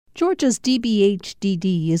Georgia's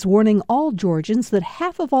DBHDD is warning all Georgians that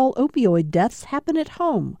half of all opioid deaths happen at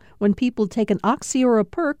home when people take an oxy or a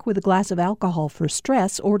perk with a glass of alcohol for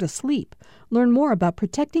stress or to sleep. Learn more about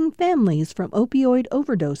protecting families from opioid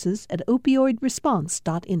overdoses at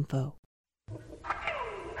opioidresponse.info.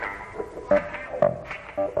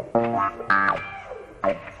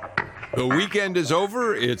 The weekend is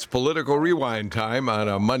over. It's Political Rewind time on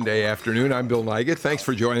a Monday afternoon. I'm Bill Nigut. Thanks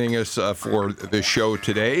for joining us for the show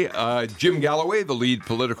today. Jim Galloway, the lead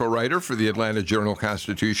political writer for the Atlanta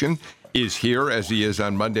Journal-Constitution, is here as he is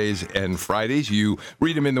on Mondays and Fridays. You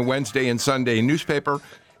read him in the Wednesday and Sunday newspaper,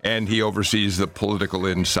 and he oversees the Political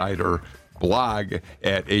Insider blog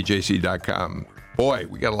at ajc.com. Boy,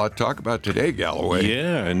 we got a lot to talk about today, Galloway.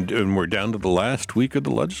 Yeah, and we're down to the last week of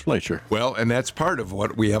the legislature. Well, and that's part of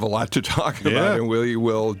what we have a lot to talk about, and we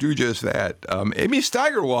will do just that. Amy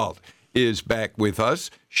Steigerwald is back with us.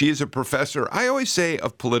 She is a professor, I always say,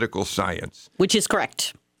 of political science. Which is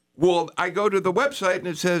correct. Well, I go to the website and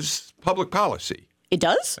it says public policy. It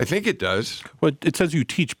does? I think it does. Well, it says you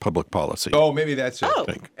teach public policy. Oh, maybe that's it. Oh.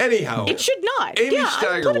 Anyhow. It should not. Amy political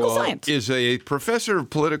Steigerwald science. is a professor of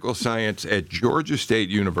political science at Georgia State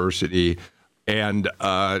University. And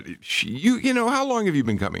you know, how long have you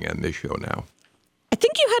been coming on this show now? I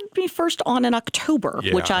think you had me first on in October,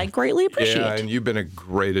 which I greatly appreciate. Yeah, and you've been a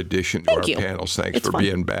great addition to our panels. Thanks for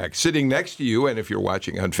being back. Sitting next to you, and if you're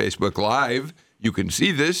watching on Facebook Live, you can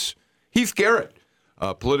see this, Heath Garrett.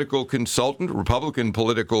 Political consultant, Republican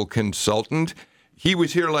political consultant. He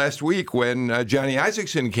was here last week when Johnny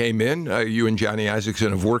Isakson came in. You and Johnny Isakson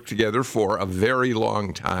have worked together for a very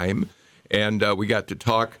long time. And we got to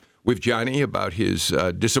talk with Johnny about his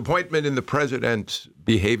disappointment in the president's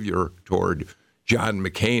behavior toward John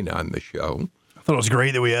McCain on the show. I thought it was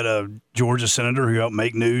great that we had a Georgia senator who helped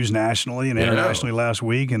make news nationally and internationally last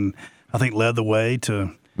week, and I think led the way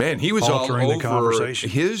to... Man, he was all over the conversation.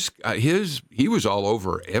 He was all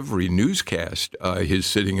over every newscast. His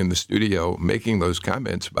sitting in the studio making those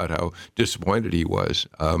comments about how disappointed he was.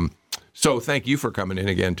 So thank you for coming in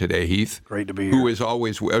again today, Heath. Great to be here. Who is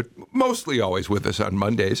mostly always with us on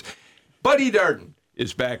Mondays. Buddy Darden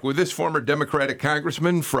is back with us, former Democratic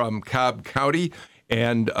congressman from Cobb County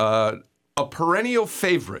and a perennial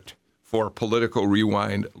favorite for Political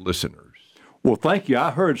Rewind listeners. Well, thank you.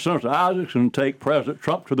 I heard Senator Isakson take President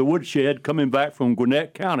Trump to the woodshed coming back from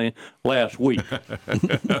Gwinnett County last week. All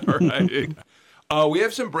right. We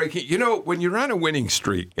have some breaking. You know, when you're on a winning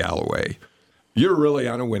streak, Galloway, you're really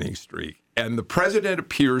on a winning streak. And the president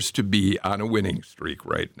appears to be on a winning streak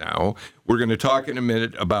right now. We're going to talk in a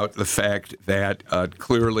minute about the fact that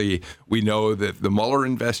clearly we know that the Mueller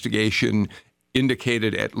investigation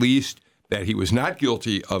indicated at least that he was not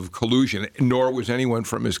guilty of collusion, nor was anyone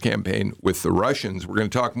from his campaign with the Russians. We're going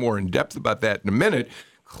to talk more in depth about that in a minute.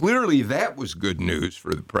 Clearly, that was good news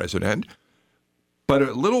for the president. But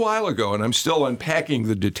a little while ago, and I'm still unpacking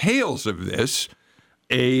the details of this,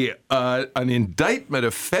 an indictment,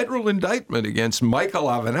 a federal indictment against Michael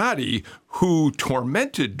Avenatti, who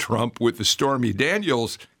tormented Trump with the Stormy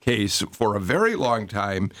Daniels case for a very long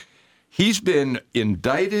time. He's been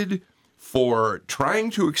indicted for trying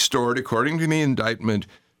to extort, according to the indictment,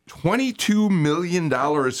 $22 million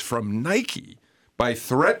from Nike by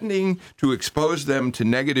threatening to expose them to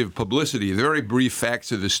negative publicity. The very brief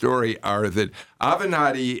facts of the story are that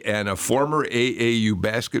Avenatti and a former AAU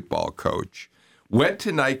basketball coach went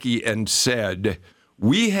to Nike and said,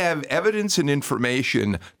 "We have evidence and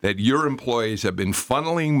information that your employees have been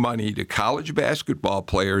funneling money to college basketball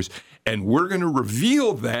players, and we're going to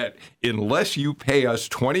reveal that unless you pay us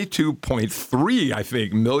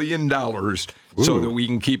 $22.3 million so that we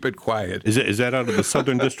can keep it quiet." Is that out of the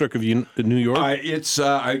Southern District of New York?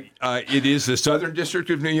 It is the Southern District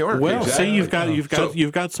of New York. Well, exactly. see,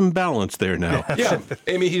 you've got some balance there now. Yeah,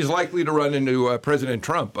 Amy, he's likely to run into President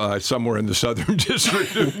Trump somewhere in the Southern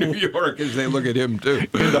District of New York as they look at him too.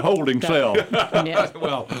 In the holding cell.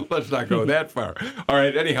 Well, let's not go that far. All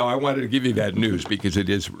right. Anyhow, I wanted to give you that news because it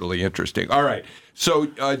is really interesting. All right. So,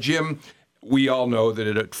 Jim, we all know that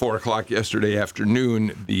at 4 o'clock yesterday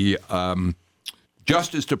afternoon, the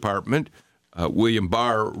Justice Department, William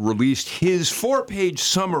Barr, released his 4-page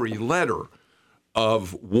summary letter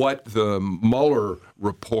of what the Mueller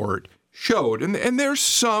report showed. And there's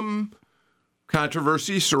some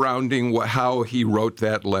controversy surrounding how he wrote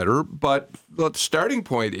that letter, but the starting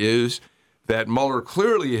point is that Mueller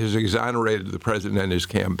clearly has exonerated the president and his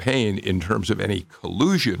campaign in terms of any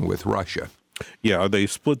collusion with Russia. Yeah, they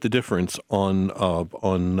split the difference on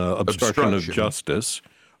obstruction of justice.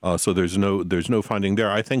 So there's no finding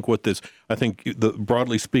there. I think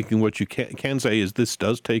broadly speaking, what you can say is this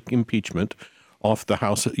does take impeachment.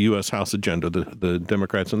 the U.S. House agenda, the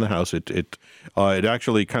Democrats in the House. It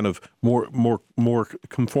actually kind of more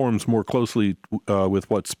conforms more closely with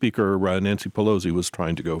what Speaker Nancy Pelosi was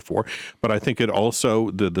trying to go for. But I think it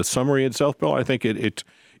also the summary itself, Bill. I think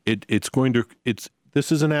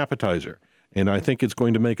this is an appetizer, and I think it's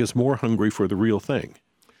going to make us more hungry for the real thing.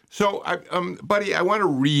 So, Buddy, I want to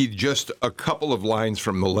read just a couple of lines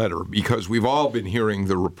from the letter because we've all been hearing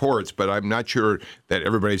the reports, but I'm not sure that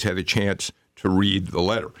everybody's had a chance to read the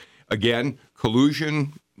letter. Again,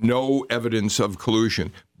 collusion, no evidence of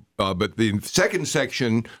collusion. But the second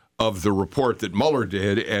section of the report that Mueller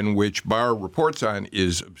did and which Barr reports on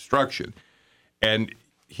is obstruction. And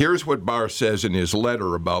here's what Barr says in his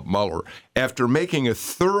letter about Mueller. After making a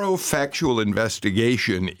thorough factual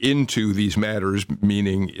investigation into these matters,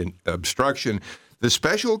 meaning obstruction, the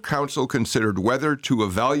special counsel considered whether to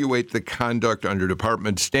evaluate the conduct under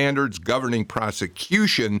department standards governing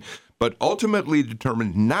prosecution, but ultimately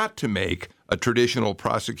determined not to make a traditional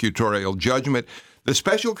prosecutorial judgment. The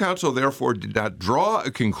special counsel, therefore, did not draw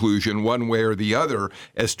a conclusion one way or the other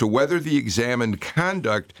as to whether the examined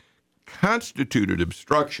conduct constituted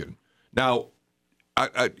obstruction. Now,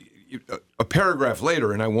 a paragraph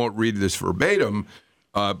later, and I won't read this verbatim,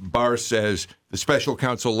 Barr says the special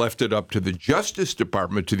counsel left it up to the Justice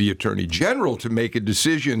Department, to the Attorney General, to make a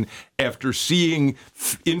decision after seeing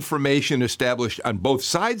information established on both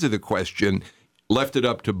sides of the question, left it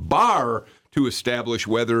up to Barr to establish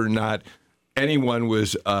whether or not anyone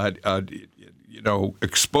was had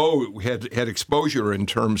exposure in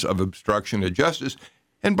terms of obstruction of justice.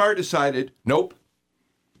 And Barr decided, nope.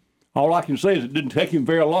 All I can say is it didn't take him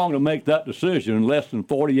very long to make that decision, in less than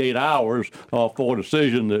 48 hours for a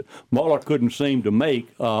decision that Mueller couldn't seem to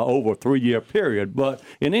make over a 3-year period. But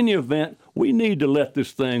in any event, we need to let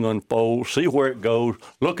this thing unfold, see where it goes,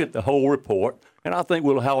 look at the whole report, and I think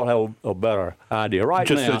we'll have a better idea. Right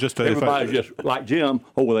now, everybody's just, like Jim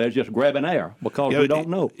over there, just grabbing air because we don't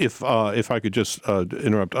know. If I could just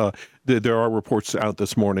interrupt, there are reports out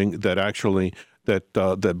this morning that actually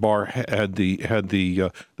that Barr had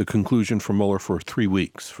the conclusion from Mueller for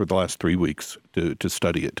the last 3 weeks to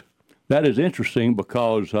study it. That is interesting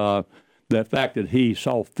because the fact that he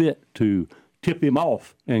saw fit to tip him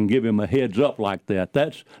off and give him a heads up like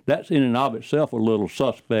that's in and of itself a little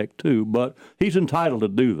suspect too, but he's entitled to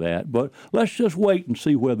do that. But let's just wait and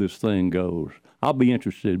see where this thing goes. I'll be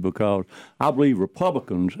interested because I believe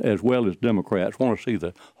Republicans as well as Democrats want to see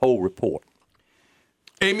the whole report.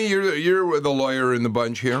 Amy, you're the lawyer in the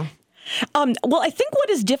bunch here. Well, I think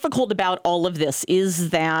what is difficult about all of this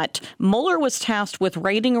is that Mueller was tasked with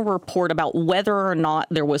writing a report about whether or not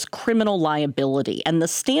there was criminal liability. And the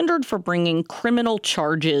standard for bringing criminal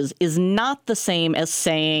charges is not the same as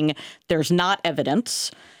saying there's not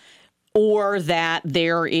evidence or that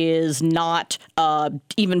there is not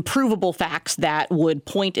even provable facts that would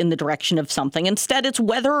point in the direction of something. Instead, it's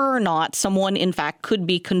whether or not someone, in fact, could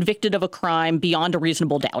be convicted of a crime beyond a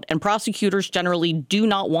reasonable doubt. And prosecutors generally do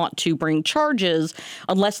not want to bring charges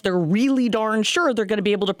unless they're really darn sure they're going to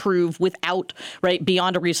be able to prove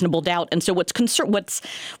beyond a reasonable doubt. And so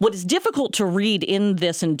what is difficult to read in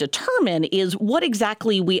this and determine is what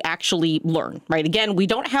exactly we actually learn, right? Again, we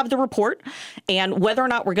don't have the report, and whether or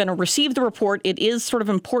not we're going to receive the report, it is sort of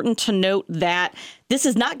important to note that this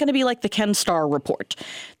is not going to be like the Ken Starr report.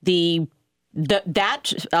 Ken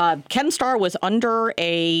Starr was under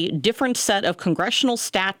a different set of congressional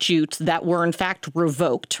statutes that were in fact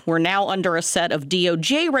revoked. We're now under a set of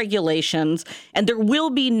DOJ regulations, and there will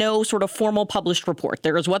be no sort of formal published report.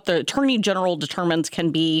 There is what the Attorney General determines can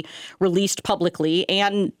be released publicly,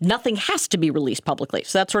 and nothing has to be released publicly.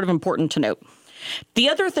 So that's sort of important to note. The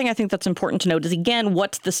other thing I think that's important to note is, again,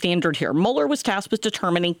 what's the standard here? Mueller was tasked with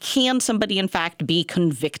determining, can somebody, in fact, be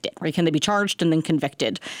convicted? Right? Can they be charged and then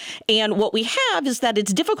convicted? And what we have is that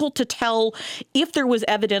it's difficult to tell if there was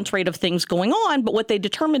evidence, right, of things going on, but what they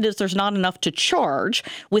determined is there's not enough to charge.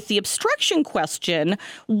 With the obstruction question,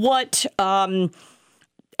 what a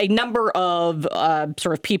number of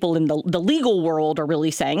sort of people in the legal world are really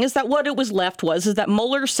saying is that what it was left is that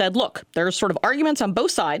Mueller said, look, there's sort of arguments on both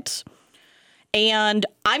sides, and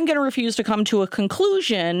I'm going to refuse to come to a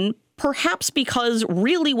conclusion, perhaps because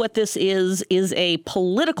really what this is a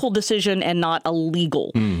political decision and not a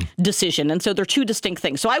legal decision. And so they're two distinct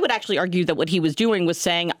things. So I would actually argue that what he was doing was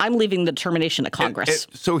saying, I'm leaving the determination to Congress.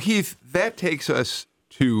 So, Heath, that takes us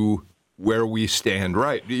to where we stand,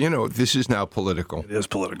 right? You know, this is now political. It is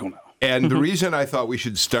political now. And the reason I thought we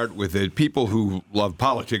should start with it, people who love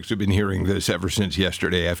politics have been hearing this ever since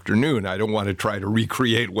yesterday afternoon. I don't want to try to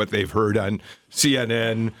recreate what they've heard on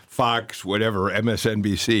CNN, Fox, whatever,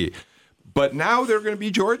 MSNBC. But now there are going to be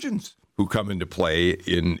Georgians who come into play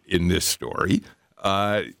in this story.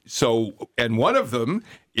 And one of them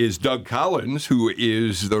is Doug Collins, who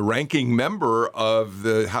is the ranking member of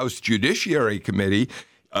the House Judiciary Committee.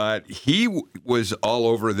 He was all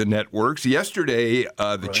over the networks. Yesterday,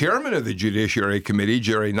 the chairman of the Judiciary Committee,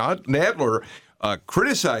 Jerry Nadler,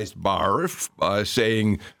 criticized Barr,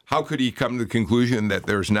 saying, how could he come to the conclusion that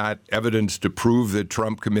there's not evidence to prove that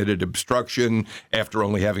Trump committed obstruction after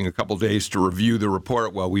only having a couple days to review the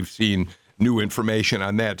report? Well, we've seen new information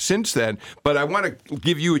on that since then. But I want to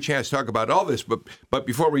give you a chance to talk about all this. But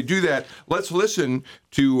before we do that, let's listen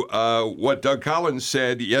to what Doug Collins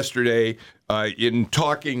said yesterday in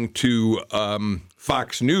talking to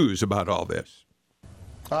Fox News about all this.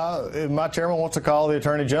 If my chairman wants to call the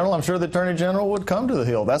Attorney General, I'm sure the Attorney General would come to the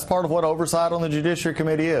Hill. That's part of what oversight on the Judiciary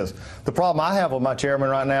Committee is. The problem I have with my chairman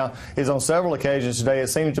right now is on several occasions today, he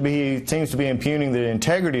seems to be impugning the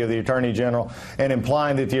integrity of the Attorney General and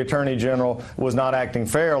implying that the Attorney General was not acting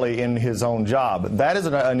fairly in his own job. That is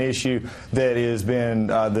an issue that has been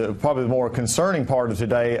probably the more concerning part of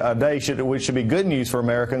today. Which should be good news for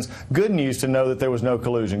Americans, good news to know that there was no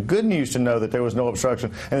collusion, good news to know that there was no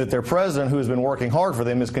obstruction, and that their president, who has been working hard for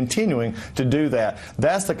them, is continuing to do that.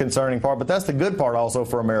 That's the concerning part, but that's the good part also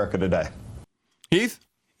for America today. Heath?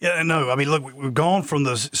 Yeah, no, I mean, look, we've gone from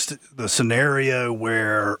the scenario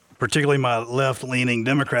where particularly my left-leaning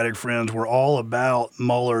Democratic friends were all about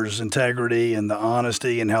Mueller's integrity and the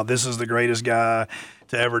honesty and how this is the greatest guy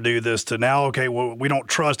to ever do this, to now, okay, well, we don't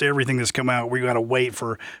trust everything that's come out. We got to wait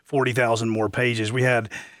for 40,000 more pages. We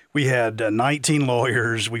had 19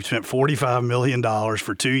 lawyers. We spent $45 million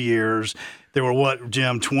for 2 years. There were,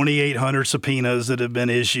 Jim, 2,800 subpoenas that have been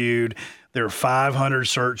issued. There are 500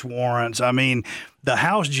 search warrants. I mean, the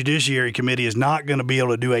House Judiciary Committee is not going to be able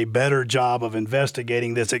to do a better job of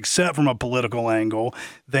investigating this, except from a political angle,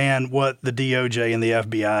 than what the DOJ and the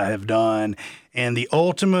FBI have done. And the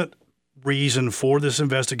ultimate reason for this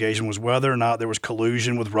investigation was whether or not there was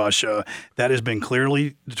collusion with Russia. That has been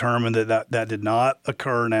clearly determined that did not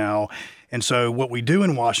occur now. And so what we do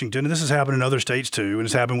in Washington, and this has happened in other states too, and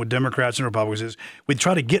it's happened with Democrats and Republicans, is we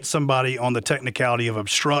try to get somebody on the technicality of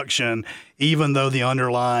obstruction, even though the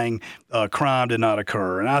underlying crime did not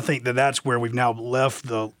occur. And I think that's where we've now left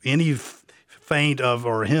any feint of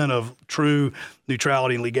or hint of true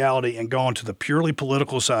neutrality and legality and gone to the purely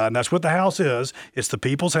political side. And that's what the House is. It's the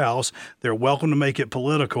people's house. They're welcome to make it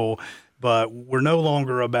political. But we're no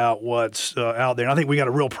longer about what's out there. And I think we got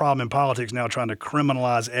a real problem in politics now trying to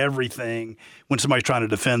criminalize everything when somebody's trying to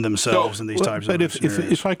defend themselves in these types of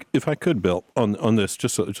scenarios. But if I could, Bill, on this,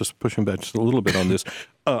 just pushing back just a little bit on this,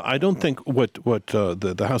 I don't think what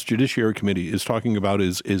the House Judiciary Committee is talking about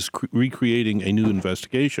is recreating a new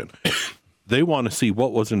investigation. They want to see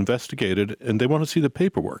what was investigated, and they want to see the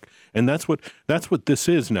paperwork, and that's what this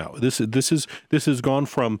is now. This has gone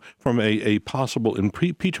from a possible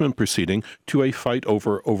impeachment proceeding to a fight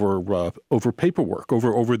over paperwork,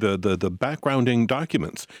 over the backgrounding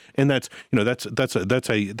documents, and that's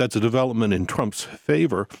a development in Trump's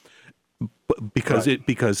favor,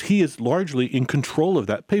 because he is largely in control of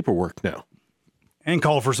that paperwork now, and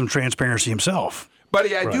called for some transparency himself.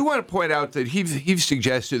 Buddy, I do want to point out that he's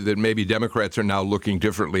suggested that maybe Democrats are now looking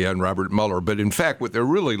differently on Robert Mueller, but in fact what they're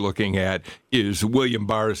really looking at is William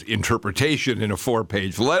Barr's interpretation in a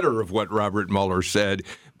 4-page letter of what Robert Mueller said.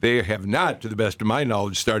 They have not, to the best of my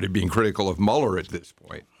knowledge, started being critical of Mueller at this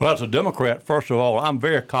point. Well, as a Democrat, first of all, I'm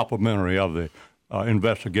very complimentary of the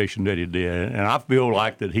investigation that he did, and I feel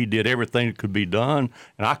like that he did everything that could be done,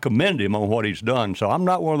 and I commend him on what he's done. So I'm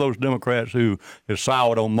not one of those Democrats who is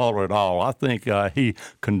soured on Mueller at all. I think he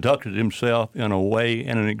conducted himself in a way,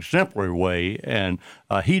 in an exemplary way, and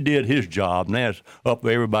he did his job, and that's up to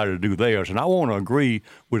everybody to do theirs. And I want to agree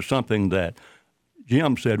with something that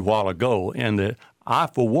Jim said a while ago, and that I,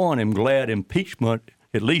 for one, am glad impeachment,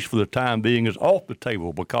 at least for the time being, is off the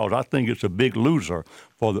table, because I think it's a big loser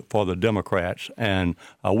for the Democrats. And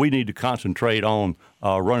we need to concentrate on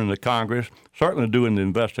running the Congress, certainly doing the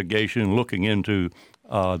investigation, looking into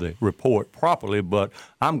the report properly. But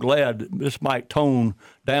I'm glad this might tone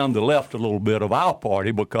down the left a little bit of our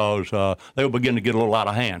party, because they'll begin to get a little out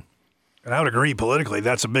of hand. And I would agree politically,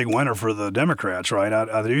 that's a big winner for the Democrats, right?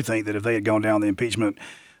 I do think that if they had gone down the impeachment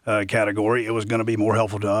category, it was going to be more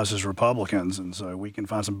helpful to us as Republicans, and so we can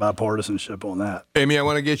find some bipartisanship on that. Amy, I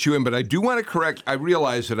want to get you in, but I do want to correct. I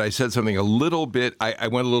realize that I said something a little bit, I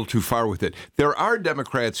went a little too far with it. There are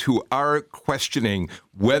Democrats who are questioning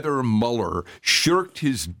whether Mueller shirked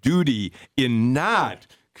his duty in not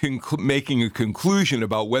making a conclusion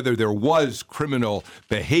about whether there was criminal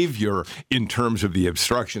behavior in terms of the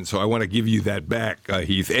obstruction. So I want to give you that back,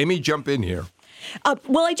 Heath. Amy, jump in here.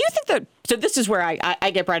 Well, I do think that, so this is where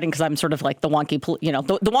I get brought in because I'm sort of like the wonky,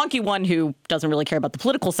 the wonky one who doesn't really care about the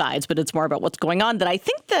political sides, but it's more about what's going on. That I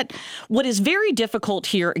think that what is very difficult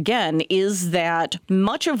here, again, is that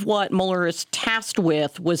much of what Mueller is tasked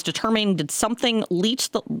with was determining did something reach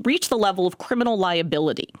the level of criminal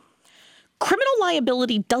liability. Criminal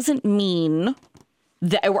liability doesn't mean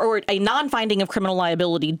or a non-finding of criminal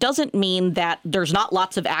liability doesn't mean that there's not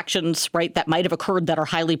lots of actions, right, that might have occurred that are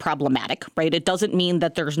highly problematic, right? It doesn't mean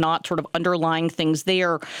that there's not sort of underlying things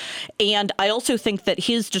there. And I also think that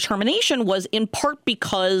his determination was in part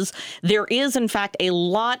because there is, in fact, a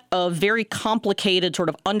lot of very complicated sort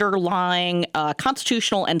of underlying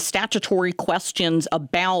constitutional and statutory questions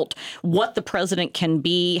about what the president can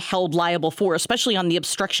be held liable for, especially on the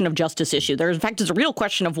obstruction of justice issue. There, in fact, is a real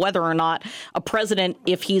question of whether or not a president,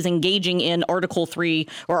 if he's engaging in Article 3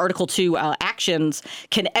 or Article 2 actions,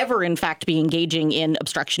 can ever, in fact, be engaging in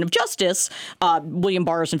obstruction of justice. William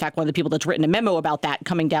Barr is, in fact, one of the people that's written a memo about that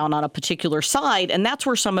coming down on a particular side. And that's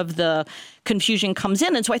where some of the confusion comes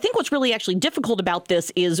in. And so I think what's really actually difficult about this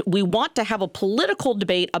is we want to have a political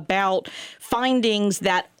debate about findings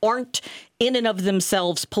that aren't in and of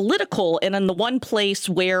themselves political. And in the one place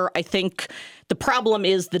where I think the problem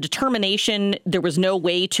is the determination, there was no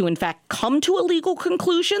way to, in fact, come to a legal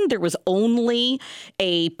conclusion. There was only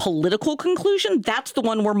a political conclusion. That's the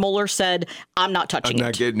one where Mueller said, I'm not touching it. I'm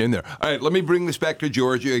not getting in there. All right, let me bring this back to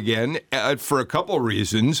Georgia again for a couple of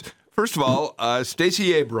reasons. First of all,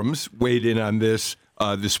 Stacey Abrams weighed in on this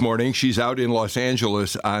morning. She's out in Los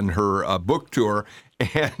Angeles on her book tour.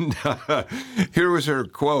 And here was her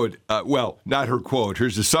quote. Well, not her quote.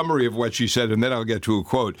 Here's a summary of what she said, and then I'll get to a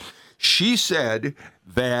quote. She said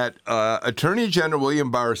that Attorney General William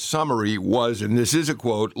Barr's summary was, and this is a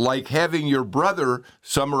quote, like having your brother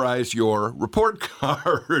summarize your report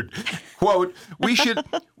card. Quote, we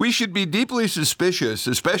should be deeply suspicious,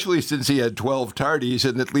 especially since he had 12 tardies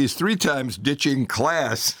and at least 3 times ditching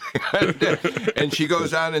class. And she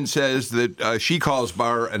goes on and says that she calls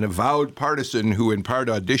Barr an avowed partisan who in part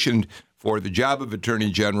auditioned for the job of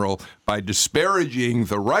Attorney General by disparaging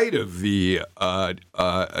the right of the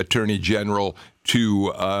Attorney General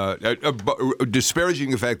to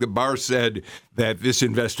disparaging the fact that Barr said that this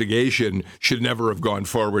investigation should never have gone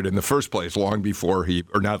forward in the first place, long before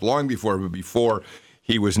not long before, but before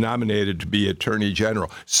he was nominated to be Attorney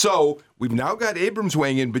General. So we've now got Abrams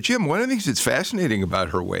weighing in. But, Jim, one of the things that's fascinating about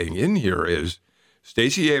her weighing in here is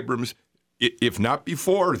Stacey Abrams, if not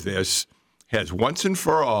before this, has once and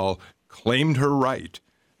for all claimed her right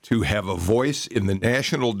to have a voice in the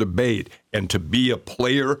national debate and to be a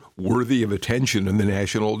player worthy of attention in the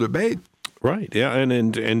national debate. Right. Yeah. And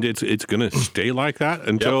it's going to stay like that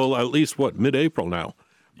until at least mid-April now,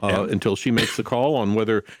 until she makes the call on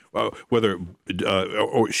whether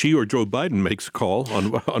or she or Joe Biden makes a call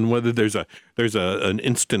on whether there's an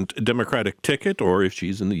instant Democratic ticket or if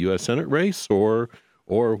she's in the U.S. Senate race or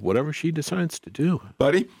whatever she decides to do.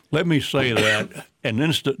 Buddy? Let me say that an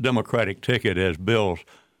instant Democratic ticket, as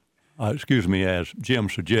Jim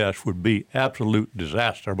suggests, would be absolute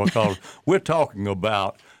disaster because we're talking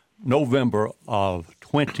about November of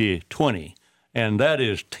 2020, and that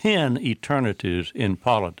is 10 eternities in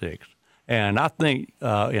politics. And I think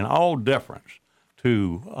in all deference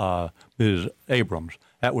to Ms. Abrams,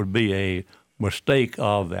 that would be a mistake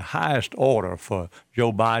of the highest order for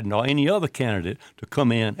Joe Biden or any other candidate to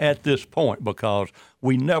come in at this point because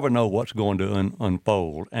we never know what's going to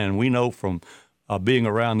unfold. And we know from being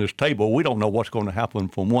around this table, we don't know what's going to happen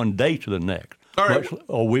from one day to the next. All right.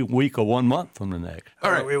 A week or 1 month from the next.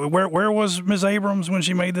 All right. Where was Ms. Abrams when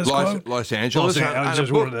she made this quote? Los Angeles on a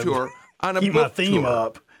book tour. Keep my theme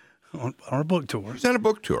up. On a book tour. He's on a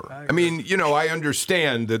book tour. I mean, I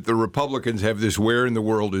understand that the Republicans have this "where in the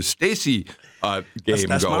world is Stacey" game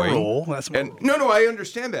that's going. My role. That's my role. No, I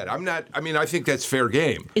understand that. I think that's fair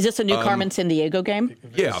game. Is this a new Carmen Sandiego game?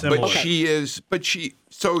 Yeah, but she is. But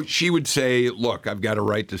she would say, "Look, I've got a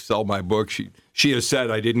right to sell my book." She has said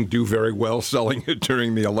I didn't do very well selling it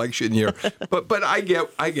during the election year, but I get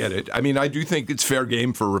it. I mean, I do think it's fair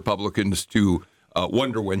game for Republicans to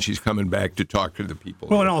wonder when she's coming back to talk to the people.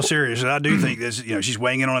 Well, in all seriousness, I do think this. She's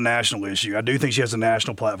weighing in on a national issue. I do think she has a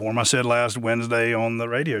national platform. I said last Wednesday on the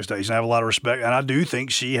radio station, I have a lot of respect, and I do think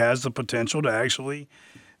she has the potential to actually.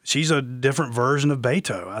 She's a different version of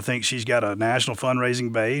Beto. I think she's got a national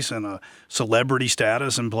fundraising base and a celebrity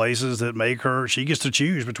status in places that make her. She gets to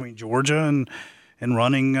choose between Georgia and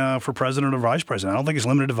running for president or vice president. I don't think it's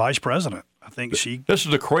limited to vice president. I think This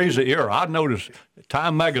is a crazy era. I noticed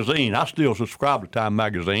Time Magazine. I still subscribe to Time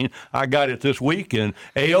Magazine. I got it this week, and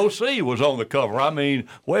AOC was on the cover. I mean,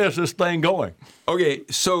 where's this thing going? Okay,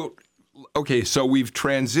 so okay, so we've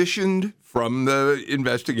transitioned from the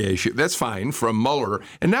investigation. That's fine, from Mueller.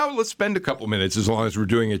 And now let's spend a couple minutes, as long as we're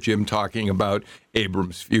doing it, Jim, talking about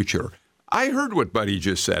Abrams' future. I heard what Buddy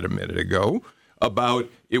just said a minute ago about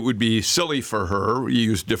it would be silly for her, he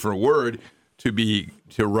used a different word, to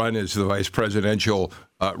run as the vice presidential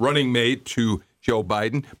running mate to Joe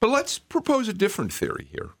Biden. But let's propose a different theory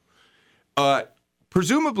here.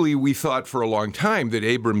 Presumably, we thought for a long time that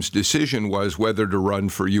Abrams' decision was whether to run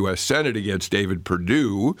for U.S. Senate against David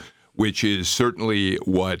Perdue, which is certainly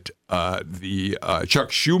what the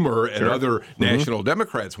Chuck Schumer and other national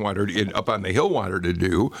Democrats wanted up on the Hill wanted to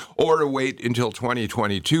do, or to wait until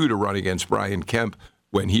 2022 to run against Brian Kemp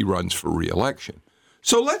when he runs for re-election.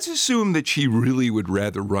 So let's assume that she really would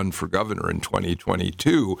rather run for governor in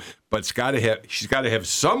 2022, but she's got to have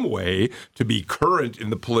some way to be current in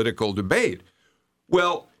the political debate.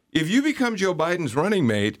 Well, if you become Joe Biden's running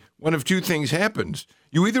mate, one of two things happens.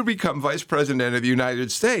 You either become vice president of the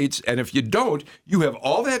United States, and if you don't, you have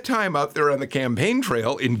all that time out there on the campaign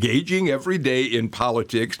trail, engaging every day in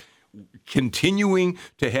politics, continuing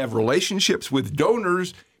to have relationships with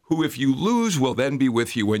donors who, if you lose, will then be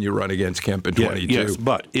with you when you run against Kemp in 22. Yes,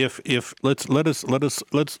 but if let us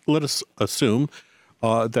assume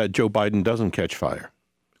that Joe Biden doesn't catch fire.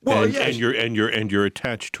 Well, and you're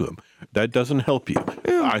attached to him. That doesn't help you.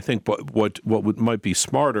 Yeah. I think what might be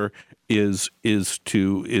smarter is if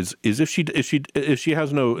she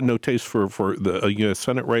has no taste for the U.S.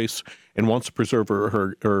 Senate race and wants to preserve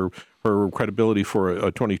her credibility for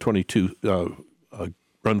a 2022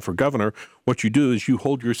 run for governor, what you do is you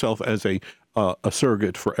hold yourself as a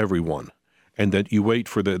surrogate for everyone. And that you wait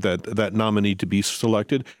for that nominee to be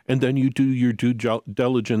selected, and then you do your due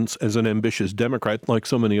diligence as an ambitious Democrat, like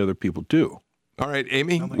so many other people do. All right,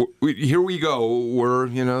 Amy, here we go. We're,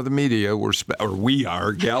 the media, we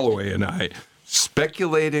are, Galloway and I,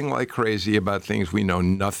 speculating like crazy about things we know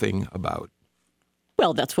nothing about.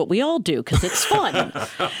 Well, that's what we all do because it's fun.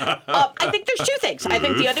 I think there's two things. I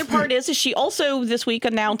think the other part is she also this week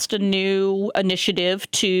announced a new initiative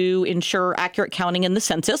to ensure accurate counting in the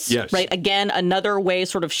census. Yes. Right. Again, another way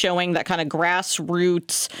sort of showing that kind of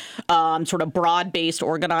grassroots, sort of broad-based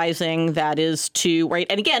organizing that is to, right,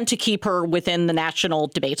 and again, to keep her within the national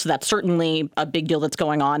debate. So that's certainly a big deal that's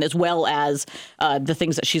going on, as well as the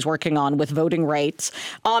things that she's working on with voting rights.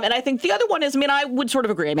 And I think the other one is, I would sort of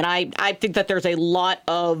agree. I think that there's a lot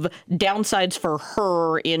of downsides for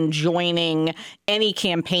her in joining any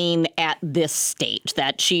campaign at this stage,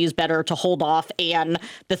 that she's better to hold off. And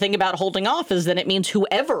the thing about holding off is that it means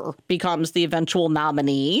whoever becomes the eventual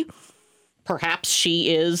nominee, perhaps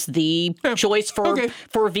she is the choice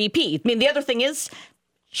for VP. The other thing is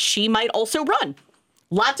she might also run.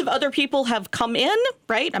 Lots of other people have come in,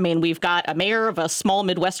 right? We've got a mayor of a small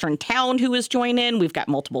Midwestern town who has joined in. We've got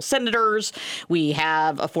multiple senators. We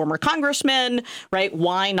have a former congressman, right?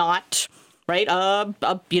 Why not, right?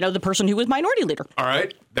 The person who was minority leader. All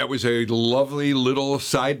right. That was a lovely little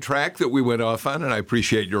sidetrack that we went off on, and I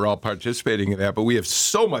appreciate you're all participating in that. But we have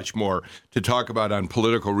so much more to talk about on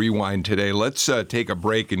Political Rewind today. Let's take a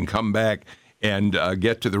break and come back and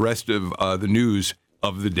get to the rest of the news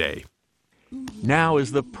of the day. Now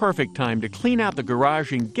is the perfect time to clean out the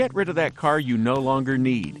garage and get rid of that car you no longer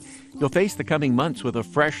need. You'll face the coming months with a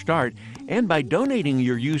fresh start, and by donating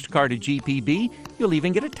your used car to GPB, you'll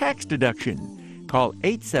even get a tax deduction. Call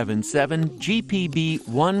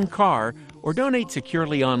 877-GPB-1CAR or donate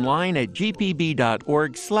securely online at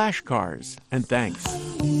gpb.org/cars. And thanks.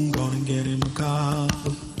 I'm gonna get in the car,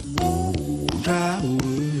 drive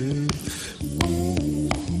away,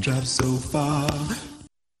 drive so far.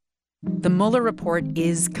 The Mueller report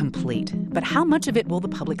is complete, but how much of it will the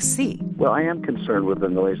public see? Well, I am concerned with the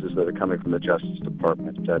noises that are coming from the Justice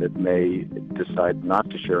Department, that it may decide not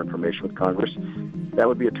to share information with Congress. That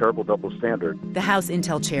would be a terrible double standard. The House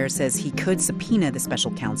Intel chair says he could subpoena the special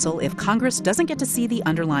counsel if Congress doesn't get to see the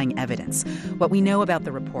underlying evidence. What we know about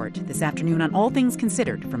the report this afternoon on All Things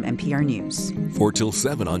Considered from NPR News. 4 till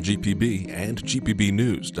 7 on GPB and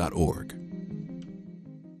gpbnews.org.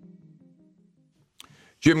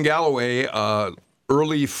 Jim Galloway,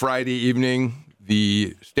 early Friday evening,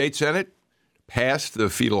 the state Senate passed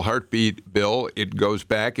the fetal heartbeat bill. It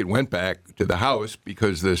went back to the House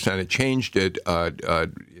because the Senate changed it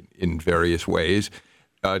in various ways.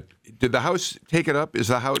 Did the House take it up? Do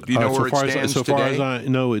you know where it stands today? So far as I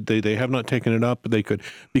know, they have not taken it up. But they could,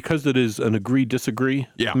 because it is an agree-disagree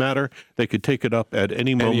matter, they could take it up at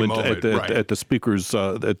any moment at the speaker's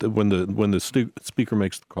when the speaker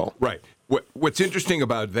makes the call. Right. What's interesting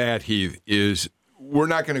about that, Heath, is we're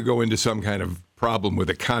not going to go into some kind of problem with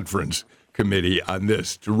a conference committee on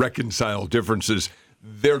this to reconcile differences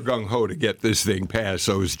they're gung-ho to get this thing passed.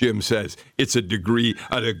 So as Jim says, it's an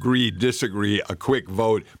agree, disagree, a quick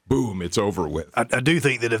vote, boom, it's over with. I do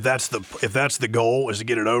think that if that's the goal is to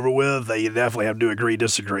get it over with, they definitely have to agree,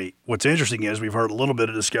 disagree. What's interesting is we've heard a little bit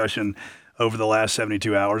of discussion over the last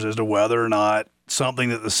 72 hours as to whether or not something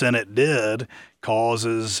that the Senate did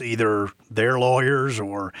causes either their lawyers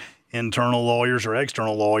or internal lawyers or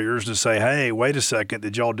external lawyers to say, hey, wait a second,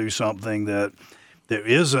 did y'all do something that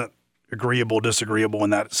isn't agreeable, disagreeable in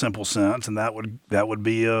that simple sense, and that would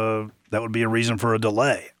be a reason for a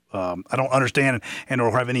delay. I don't understand and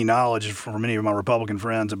or have any knowledge from any of my Republican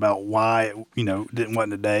friends about why it didn't wait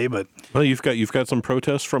today. But well, you've got some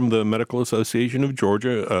protests from the Medical Association of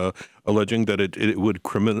Georgia alleging that it would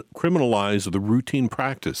criminalize the routine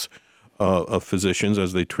practice of physicians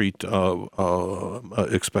as they treat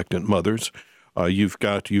expectant mothers. You've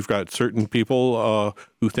got certain people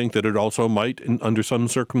who think that it also might, under some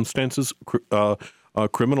circumstances,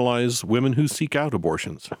 criminalize women who seek out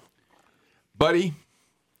abortions. Buddy,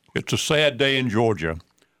 it's a sad day in Georgia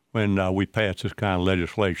when we pass this kind of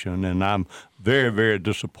legislation, and I'm very, very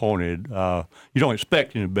disappointed. You don't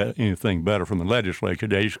expect anything better from the legislature.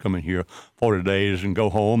 They just come in here 40 days and go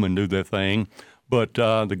home and do their thing. But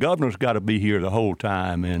the governor's got to be here the whole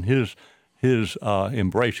time, and his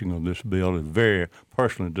embracing of this bill is very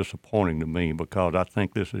personally disappointing to me because I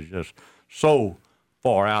think this is just so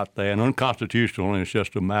far out there and unconstitutional, and it's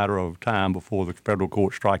just a matter of time before the federal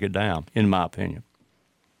court strike it down, in my opinion.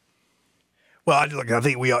 Well, I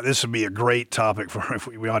think this would be a great topic for if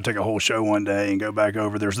we ought to take a whole show one day and go back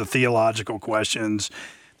over. There's the theological questions.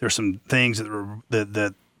 There's some things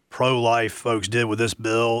that pro-life folks did with this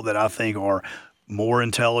bill that I think are more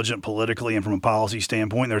intelligent politically and from a policy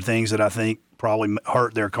standpoint. There are things that I think probably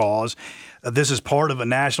hurt their cause. This is part of a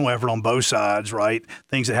national effort on both sides, right?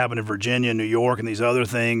 Things that happened in Virginia, New York, and these other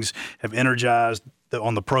things have energized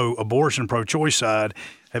on the pro-abortion, pro-choice side,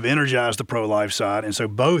 have energized the pro-life side. And so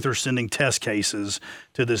both are sending test cases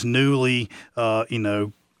to this newly,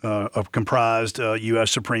 comprised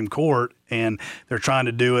U.S. Supreme Court, and they're trying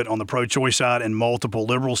to do it on the pro-choice side in multiple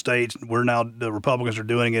liberal states. The Republicans are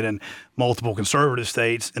doing it in multiple conservative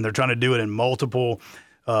states, and they're trying to do it in multiple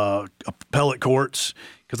appellate courts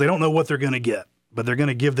because they don't know what they're going to get. But they're going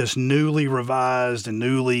to give this newly revised and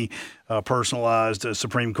newly personalized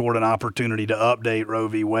Supreme Court an opportunity to update Roe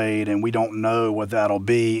v. Wade, and we don't know what that'll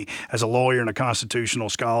be. As a lawyer and a constitutional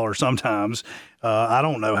scholar sometimes, I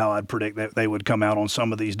don't know how I'd predict that they would come out on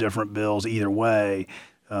some of these different bills either way.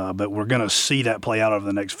 But we're going to see that play out over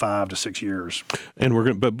the next 5 to 6 years.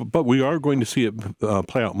 And but we are going to see it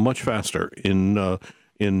play out much faster in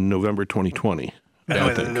November 2020.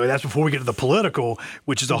 That's before we get to the political,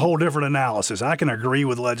 which is a whole different analysis. I can agree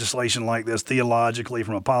with legislation like this theologically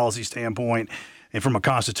from a policy standpoint and from a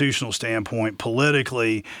constitutional standpoint.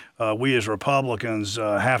 Politically, we as Republicans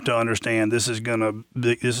have to understand this is going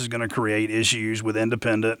to create issues with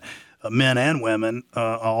independent men and women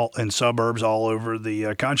all in suburbs all over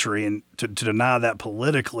the country, and to deny that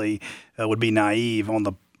politically would be naive on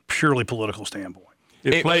the purely political standpoint.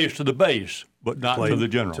 It plays to the base, but not to the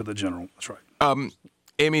general. To the general, that's right.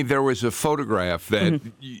 Amy, there was a photograph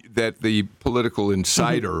that the Political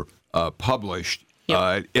Insider published.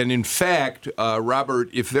 Yep. And in fact, Robert,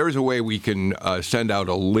 if there's a way we can send out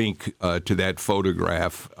a link to that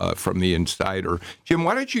photograph from the Insider. Jim,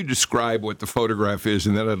 why don't you describe what the photograph is,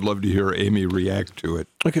 and then I'd love to hear Amy react to it.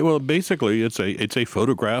 Okay, well, basically, it's a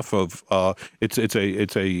photograph of it's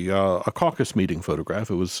a caucus meeting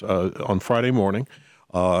photograph. It was on Friday morning.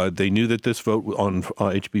 They knew that this vote on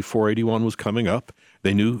HB 481 was coming up.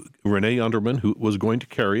 They knew Renee Underman, who was going to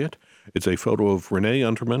carry it. It's a photo of Renee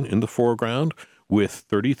Underman in the foreground with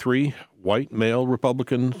 33 white male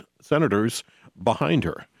Republican senators behind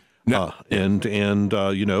her. No. It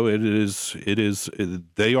is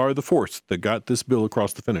they are the force that got this bill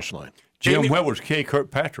across the finish line. Jim, where was Kay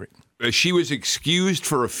Kirkpatrick? She was excused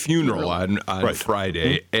for a funeral on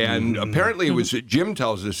Friday, and apparently it was. Jim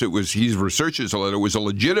tells us he researches it was a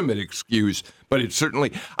legitimate excuse, but it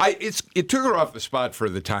certainly it took her off the spot for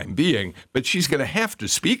the time being. But she's going to have to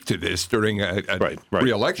speak to this during a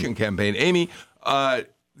re-election campaign. Amy,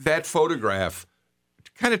 that photograph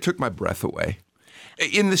kind of took my breath away.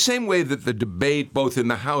 In the same way that the debate both in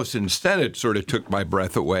the House and Senate sort of took my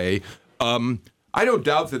breath away. I don't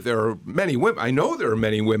doubt that there are many women. I know there are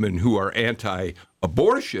many women who are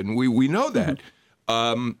anti-abortion. We know that.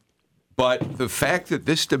 But the fact that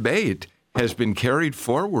this debate has been carried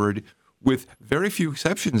forward with very few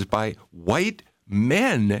exceptions by white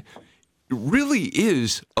men really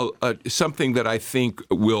is something that I think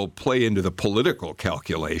will play into the political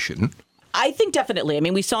calculation. I think definitely. I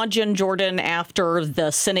mean, we saw Jen Jordan after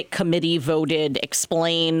the Senate committee voted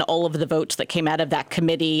explain all of the votes that came out of that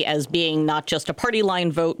committee as being not just a party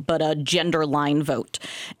line vote, but a gender line vote.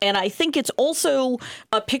 And I think it's also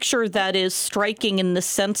a picture that is striking in the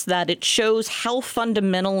sense that it shows how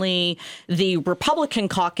fundamentally the Republican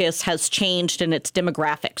caucus has changed in its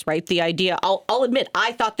demographics, right? The idea, I'll admit,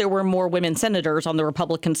 I thought there were more women senators on the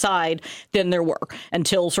Republican side than there were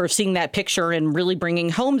until sort of seeing that picture and really bringing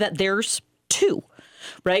home that there's two.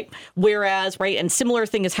 Right. Whereas, right. And similar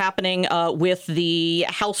thing is happening with the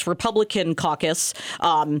House Republican caucus,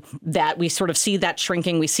 that we sort of see that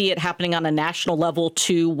shrinking. We see it happening on a national level,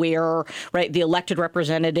 too, where right, the elected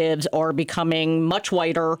representatives are becoming much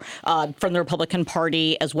whiter from the Republican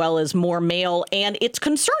Party, as well as more male. And it's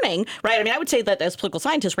concerning. Right. I mean, I would say that as political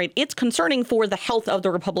scientists, right, it's concerning for the health of the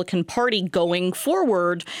Republican Party going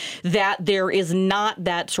forward that there is not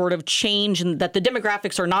that sort of change and that the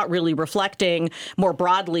demographics are not really reflecting more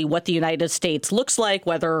broadly what the United States looks like,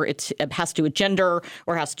 whether it has to do with gender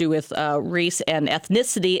or has to do with race and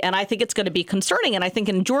ethnicity. And I think it's going to be concerning. And I think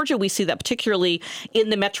in Georgia, we see that particularly in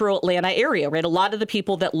the metro Atlanta area, right? A lot of the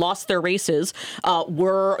people that lost their races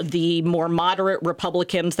were the more moderate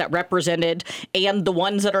Republicans that represented, and the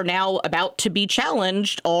ones that are now about to be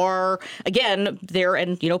challenged are, again, there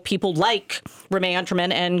and, people like Ramey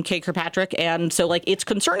Anterman and Kay Kirkpatrick. And so, it's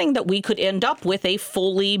concerning that we could end up with a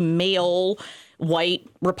fully male white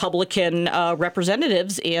Republican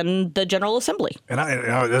representatives in the General Assembly. And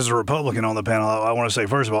as a Republican on the panel, I want to say,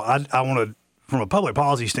 first of all, I want to, from a public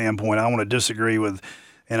policy standpoint, I want to disagree with,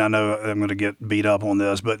 and I know I'm going to get beat up on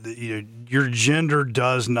this, but your gender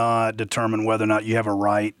does not determine whether or not you have a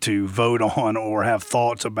right to vote on or have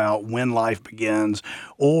thoughts about when life begins,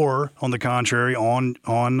 or, on the contrary, on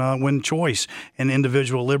when choice and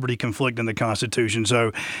individual liberty conflict in the Constitution.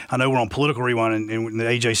 So I know we're on Political Rewind, and the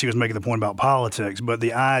AJC was making the point about politics, but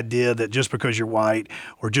the idea that just because you're white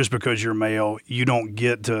or just because you're male, you don't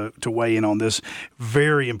get to weigh in on this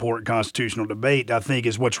very important constitutional debate, I think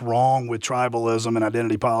is what's wrong with tribalism and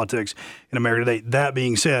identity politics in America today. That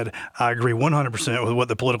being said, I agree 100% with what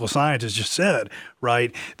the political scientist just said,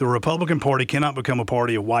 right? The Republican Party cannot become a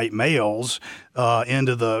party of white males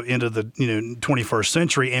into the 21st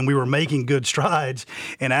century, and we were making good strides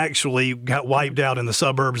and actually got wiped out in the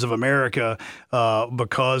suburbs of America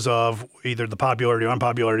because of either the popularity or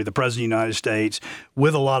unpopularity of the President of the United States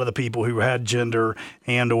with a lot of the people who had gender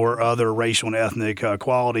and or other racial and ethnic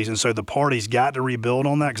qualities. And so the party's got to rebuild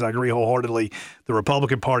on that, because I agree wholeheartedly the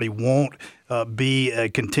Republican Party won't be a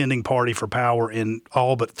contending party for power in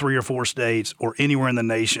all but 3 or 4 states or anywhere in the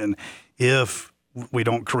nation if we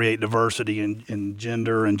don't create diversity in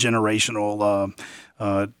gender and generational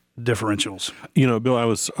differentials. Bill, I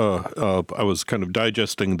was kind of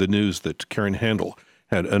digesting the news that Karen Handel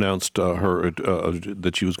had announced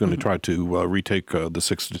that she was going to try to retake the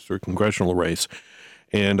 6th District congressional race.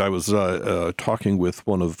 And I was talking with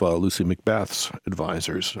one of Lucy McBath's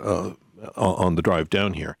advisors on the drive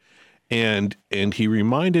down here. And he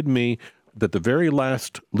reminded me that the very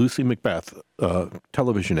last Lucy McBath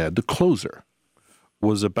television ad, The Closer,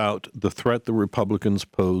 was about the threat the Republicans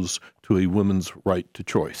pose to a woman's right to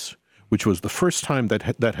choice, which was the first time that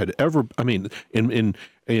had ever, I mean, in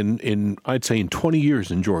I'd say in 20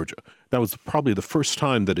 years in Georgia, that was probably the first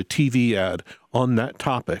time that a TV ad on that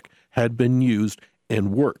topic had been used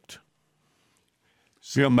and worked.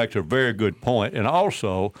 Jim makes a very good point, and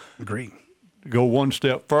also agree. To go one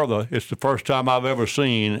step further, it's the first time I've ever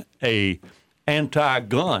seen a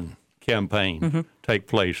anti-gun campaign take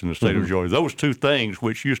place in the state of Georgia. Those two things,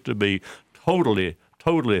 which used to be totally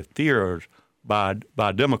feared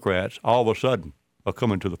by Democrats, all of a sudden are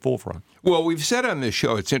coming to the forefront. Well, we've said on this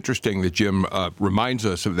show, it's interesting that Jim reminds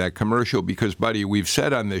us of that commercial because, buddy, we've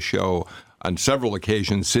said on this show on several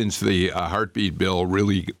occasions since the heartbeat bill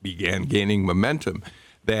really began gaining momentum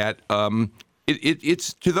that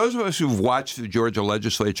it's to those of us who've watched the Georgia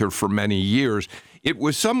legislature for many years, it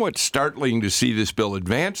was somewhat startling to see this bill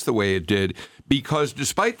advance the way it did, because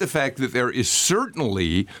despite the fact that there is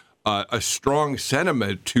certainly a strong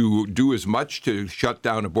sentiment to do as much to shut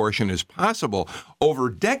down abortion as possible, over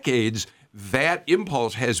decades that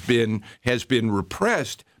impulse has been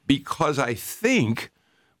repressed because I think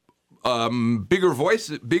more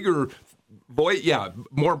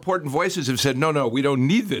important voices have said, no, we don't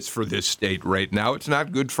need this for this state right now. It's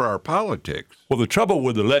not good for our politics. Well, the trouble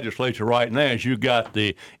with the legislature right now is you got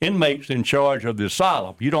the inmates in charge of the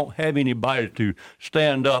asylum. You don't have anybody to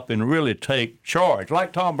stand up and really take charge,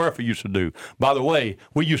 like Tom Murphy used to do. By the way,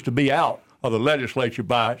 we used to be out of the legislature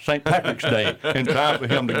by St. Patrick's Day in time for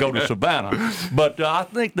him to go to Savannah. But I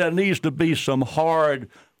think there needs to be some hard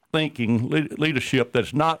thinking leadership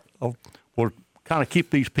that's not will kind of keep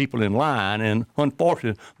these people in line. And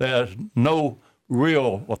unfortunately, there's no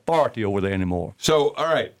real authority over there anymore. So,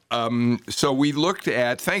 all right. So we looked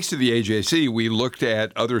at, thanks to the AJC, we looked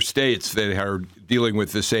at other states that are dealing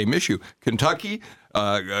with the same issue. Kentucky,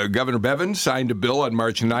 Governor Bevins signed a bill on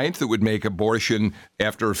March 9th that would make abortion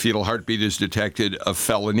after a fetal heartbeat is detected a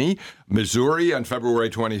felony. Missouri, on February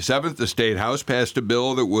 27th, the state house passed a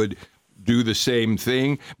bill that would do the same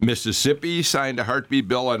thing. Mississippi signed a heartbeat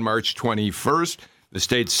bill on March 21st. The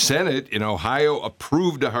state Senate in Ohio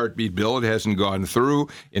approved a heartbeat bill. It hasn't gone through.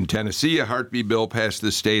 In Tennessee, a heartbeat bill passed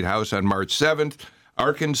the state house on March 7th.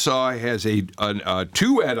 Arkansas has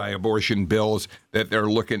two anti-abortion bills that they're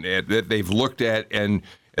looking at, that they've looked at, and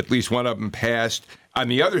at least one of them passed. On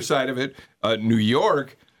the other side of it, New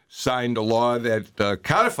York signed a law that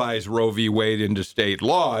codifies Roe v. Wade into state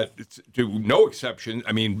law to no exception.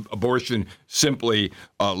 I mean, abortion simply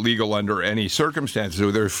legal under any circumstances.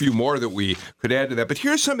 So there are a few more that we could add to that. But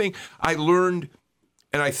here's something I learned,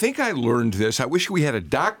 and I think I learned this. I wish we had a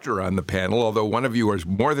doctor on the panel, although one of you is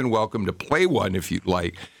more than welcome to play one if you'd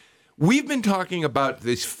like. We've been talking about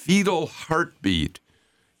this fetal heartbeat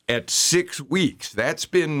at 6 weeks. That's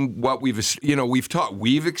been what we've taught.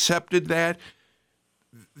 We've accepted that.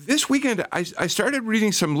 This weekend, I started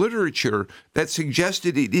reading some literature that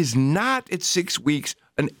suggested it is not at 6 weeks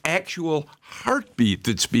an actual heartbeat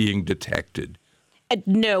that's being detected.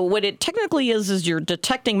 No, what it technically is you're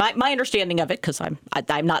detecting, my understanding of it, because I'm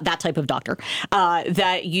not that type of doctor,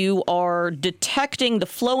 that you are detecting the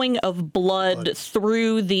flowing of blood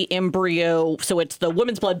through the embryo. So it's the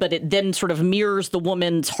woman's blood, but it then sort of mirrors the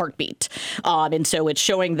woman's heartbeat. And so it's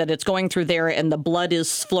showing that it's going through there and the blood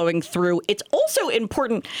is flowing through. It's also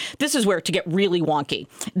important, this is where it to get really wonky,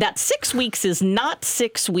 that 6 weeks is not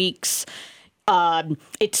 6 weeks.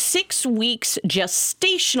 It's 6 weeks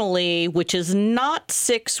gestationally, which is not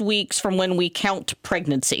 6 weeks from when we count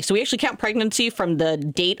pregnancy. So we actually count pregnancy from the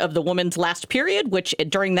date of the woman's last period, which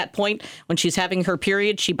during that point, when she's having her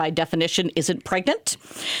period, she by definition isn't pregnant.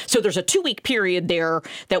 So there's a 2-week period there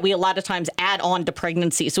that we a lot of times add on to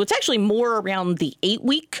pregnancy. So it's actually more around the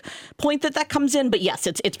 8-week point that comes in. But yes,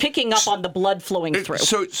 it's picking up on the blood flowing through.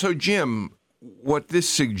 So Jim, what this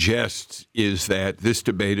suggests is that this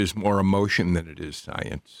debate is more emotion than it is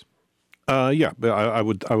science. Yeah, I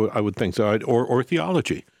would think so, or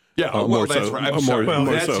theology. Yeah, well, that's right. I'm sorry.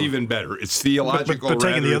 That's even better. It's theological. But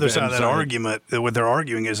taking the other side of that argument, what they're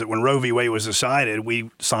arguing is that when Roe v. Wade was decided,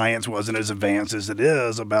 science wasn't as advanced as it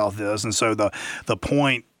is about this, and so the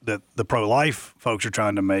point that the pro-life folks are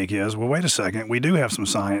trying to make is, well, wait a second, we do have some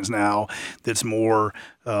science now that's more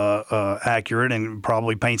accurate and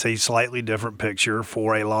probably paints a slightly different picture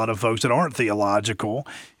for a lot of folks that aren't theological.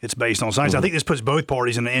 It's based on science. I think this puts both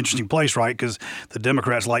parties in an interesting place, right? Because the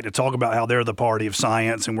Democrats like to talk about how they're the party of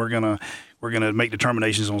science and we're gonna make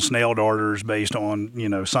determinations on snail darters based on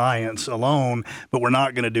science alone, but we're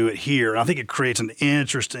not going to do it here. And I think it creates an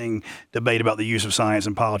interesting debate about the use of science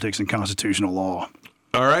in politics and constitutional law.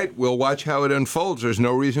 All right, we'll watch how it unfolds. There's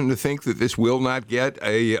no reason to think that this will not get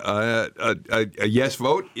a yes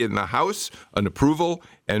vote in the House, an approval,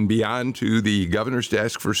 and beyond to the governor's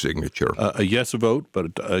desk for signature. A yes vote, but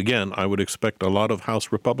again, I would expect a lot of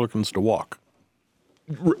House Republicans to walk.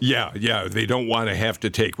 Yeah, they don't want to have to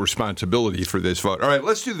take responsibility for this vote. All right,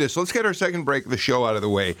 let's do this. Let's get our second break of the show out of the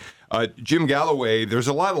way. Jim Galloway, there's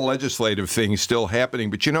a lot of legislative things still happening,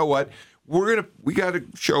 but you know what? We got a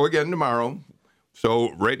show again tomorrow.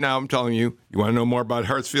 So right now I'm telling you, you want to know more about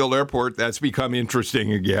Hartsfield Airport? That's become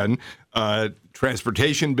interesting again.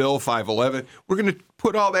 Transportation Bill 511. We're going to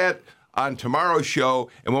put all that on tomorrow's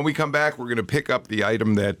show. And when we come back, we're going to pick up the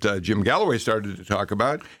item that Jim Galloway started to talk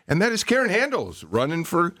about. And that is Karen Handels running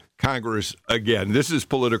for Congress again. This is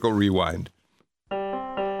Political Rewind.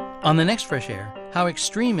 On the next Fresh Air, how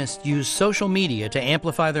extremists use social media to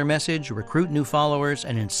amplify their message, recruit new followers,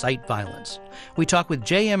 and incite violence. We talk with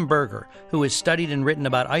J.M. Berger, who has studied and written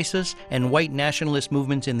about ISIS and white nationalist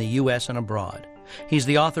movements in the U.S. and abroad. He's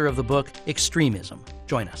the author of the book Extremism.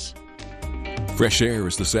 Join us. Fresh Air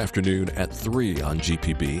is this afternoon at 3 on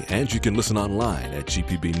GPB, and you can listen online at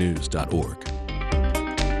gpbnews.org.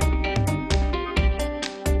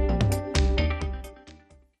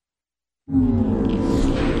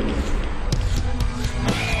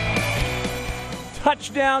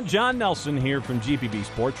 Touchdown, John Nelson here from GPB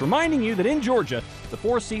Sports, reminding you that in Georgia, the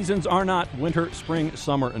 4 seasons are not winter, spring,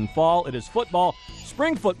 summer, and fall. It is football,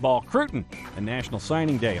 spring football, Cruton, and National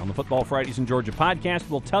Signing Day. On the Football Fridays in Georgia podcast,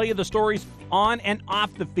 we'll tell you the stories on and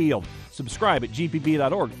off the field. Subscribe at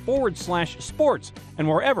gpb.org/sports and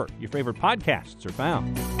wherever your favorite podcasts are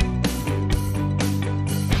found.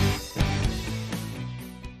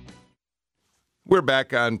 We're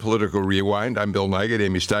back on Political Rewind. I'm Bill Nygut.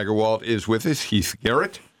 Amy Steigerwalt is with us. Heath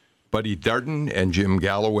Garrett, Buddy Darden, and Jim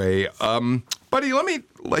Galloway. Buddy, let me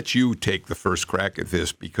let you take the first crack at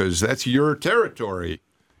this because that's your territory.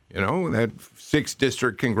 You know, that 6th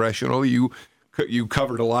District Congressional, you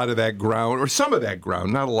covered a lot of that ground, or some of that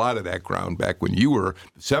ground, not a lot of that ground, back when you were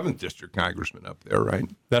the 7th District Congressman up there, right?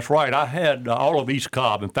 That's right. I had all of East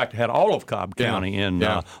Cobb. In fact, I had all of Cobb County in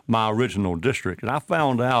my original district. And I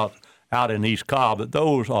found out in East Cobb that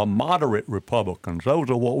those are moderate Republicans. Those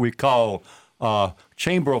are what we call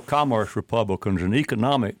Chamber of Commerce Republicans and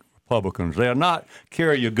economic Republicans. They are not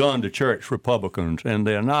carry-your-gun-to-church Republicans, and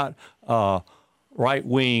they're not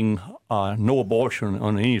right-wing, no abortion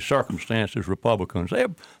under any circumstances Republicans.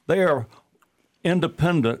 They're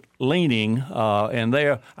independent-leaning, and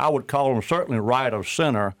I would call them certainly right of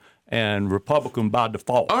center and Republican by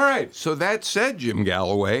default. All right. So that said, Jim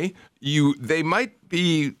Galloway, they might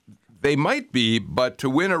be, but to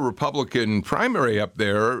win a Republican primary up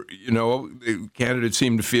there, you know, candidates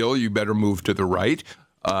seem to feel you better move to the right.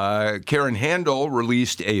 Karen Handel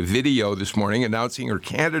released a video this morning announcing her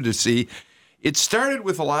candidacy. It started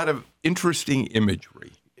with a lot of interesting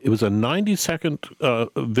imagery. It was a 90-second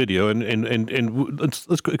video, and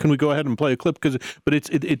can we go ahead and play a clip? But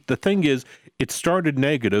the thing is, it started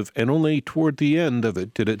negative, and only toward the end of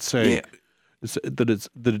it did it say. Yeah. Did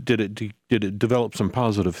it develop some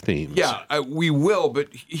positive themes? Yeah, we will.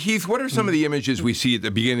 But Heath, what are some of the images we see at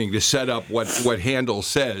the beginning to set up what Handel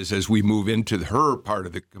says as we move into her part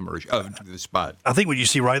of the commercial, the spot? I think what you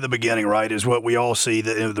see right at the beginning, right, is what we all see.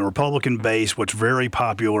 The Republican base, what's very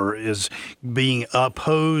popular, is being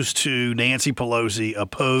opposed to Nancy Pelosi,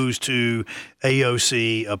 opposed to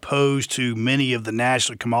AOC, opposed to many of the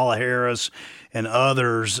national, Kamala Harris and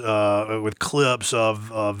others, with clips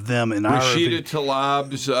of them in Rashida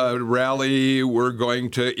Tlaib's rally. We're going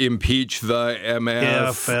to impeach the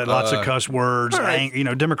MF. Lots of cuss words, right.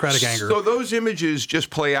 Democratic anger. So those images just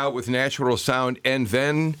play out with natural sound, and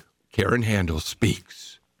then Karen Handel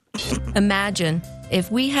speaks. Imagine if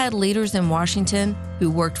we had leaders in Washington who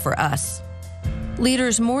worked for us.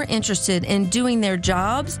 Leaders more interested in doing their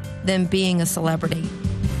jobs than being a celebrity.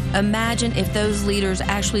 Imagine if those leaders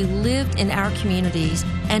actually lived in our communities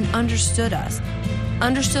and understood us,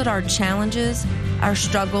 understood our challenges, our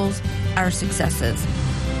struggles, our successes.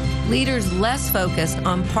 Leaders less focused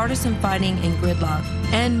on partisan fighting and gridlock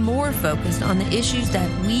and more focused on the issues that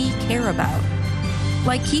we care about,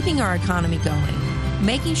 like keeping our economy going,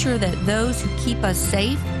 making sure that those who keep us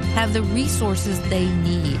safe have the resources they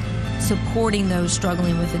need, supporting those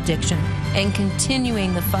struggling with addiction, and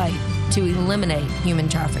continuing the fight to eliminate human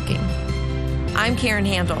trafficking. I'm Karen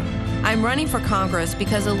Handel. I'm running for Congress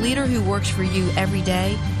because a leader who works for you every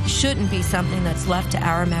day shouldn't be something that's left to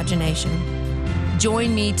our imagination.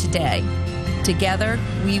 Join me today. Together,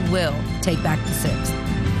 we will take back the 6th.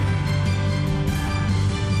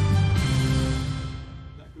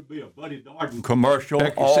 That could be a Buddy Darden commercial say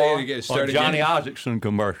it again. Or Johnny Isaacson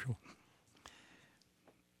commercial.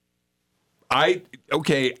 I'm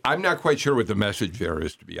not quite sure what the message there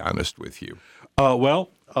is, to be honest with you.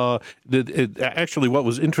 Actually, what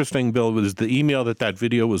was interesting, Bill, was the email that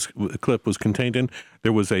clip was contained in.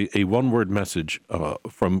 There was a one-word message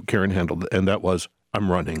from Karen Handel, and that was,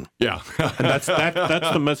 "I'm running." Yeah, and that's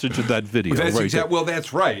the message of that video.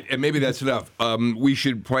 That's right, and maybe that's enough. We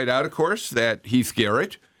should point out, of course, that Heath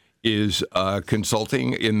Garrett is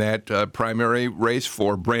consulting in that primary race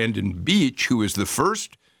for Brandon Beach, who is the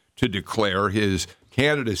first to declare his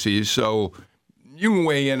candidacy. So you can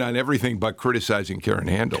weigh in on everything but criticizing Karen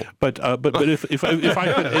Handel. But if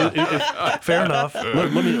I could, fair enough.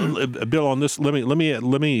 Let me, Bill, on this. Let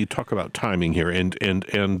me talk about timing here. And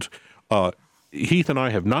Heath and I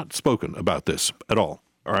have not spoken about this at all.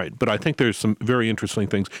 All right, but I think there's some very interesting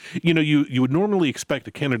things. You would normally expect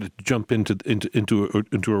a candidate to jump into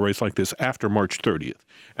a race like this after March 30th,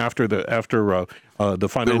 after the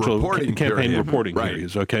financial campaign reporting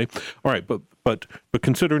periods. Okay, all right, but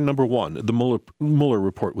consider number one, the Mueller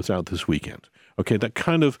report was out this weekend. Okay, that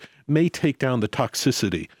kind of may take down the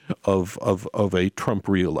toxicity of a Trump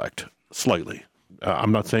reelect slightly.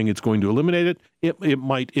 I'm not saying it's going to eliminate it. It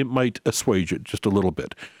might assuage it just a little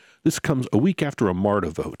bit. This comes a week after a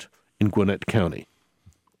MARTA vote in Gwinnett County,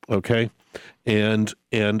 okay, and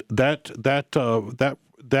that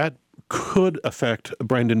could affect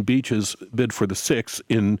Brandon Beach's bid for the 6th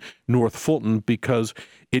in North Fulton because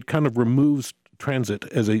it kind of removes transit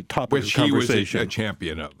as a topic of conversation. Which he was a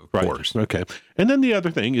champion of course. Okay, and then the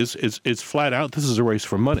other thing is flat out. This is a race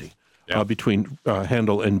for money between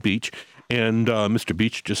Handel and Beach. And Mr.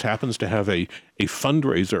 Beach just happens to have a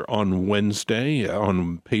fundraiser on Wednesday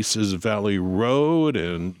on Paces Valley Road,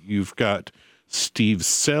 and you've got Steve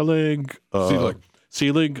Selig, Charles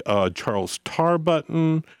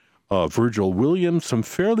Tarbutton, Virgil Williams, some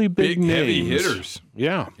fairly big names. Heavy hitters.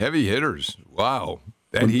 Yeah. Heavy hitters. Wow.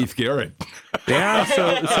 And Heath Garrett. Yeah,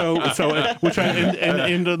 let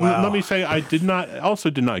me say, I did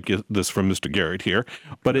not get this from Mr. Garrett here,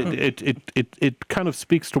 but it kind of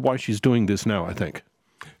speaks to why she's doing this now, I think.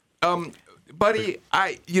 Buddy,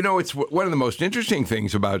 it's one of the most interesting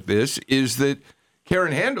things about this is that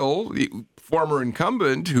Karen Handel, the former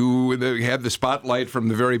incumbent who had the spotlight from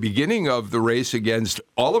the very beginning of the race against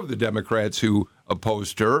all of the Democrats who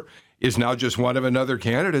opposed her, is now just one of another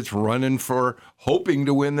candidates running for hoping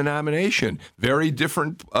to win the nomination. Very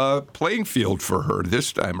different playing field for her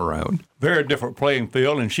this time around. Very different playing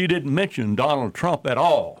field, and she didn't mention Donald Trump at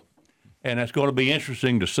all. And it's going to be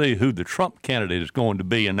interesting to see who the Trump candidate is going to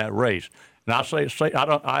be in that race. And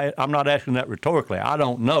I'm not asking that rhetorically. I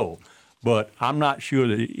don't know, but I'm not sure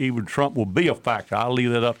that even Trump will be a factor. I'll leave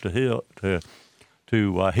that up to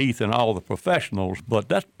Heath and all the professionals. But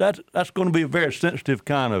that's going to be a very sensitive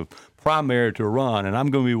kind of primary to run, and I'm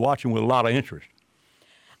going to be watching with a lot of interest.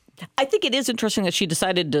 I think it is interesting that she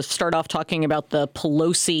decided to start off talking about the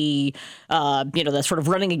Pelosi, the sort of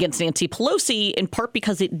running against Nancy Pelosi, in part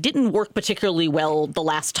because it didn't work particularly well the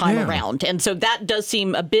last time around. And so that does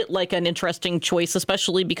seem a bit like an interesting choice,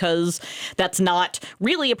 especially because that's not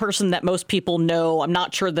really a person that most people know. I'm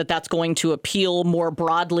not sure that that's going to appeal more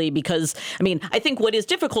broadly because, I think what is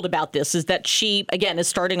difficult about this is that she, again, is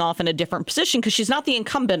starting off in a different position because she's not the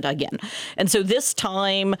incumbent again. And so this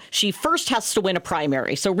time she first has to win a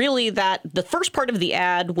primary. So really that the first part of the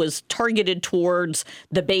ad was targeted towards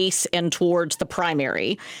the base and towards the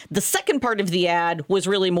primary. The second part of the ad was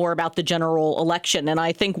really more about the general election. And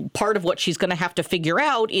I think part of what she's going to have to figure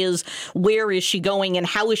out is where is she going and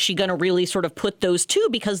how is she going to really sort of put those two,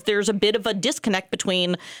 because there's a bit of a disconnect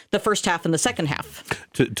between the first half and the second half.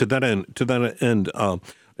 To that end,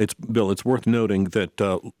 it's worth noting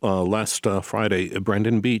that last Friday,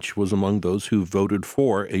 Brandon Beach was among those who voted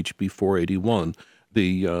for HB 481.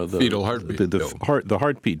 The fetal heartbeat bill. The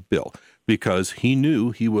heartbeat bill, because he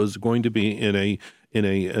knew he was going to be in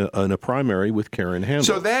a primary with Karen Handel.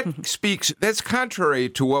 So that's contrary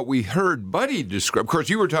to what we heard Buddy describe. Of course,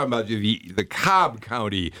 you were talking about the Cobb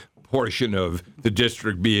County portion of the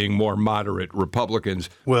district being more moderate Republicans.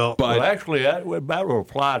 Well, actually, that would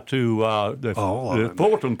apply to the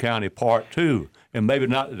Fulton County part too, and maybe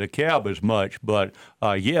not the DeKalb as much. But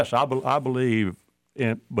yes, I believe.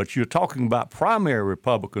 But you're talking about primary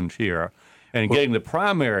Republicans here, and getting the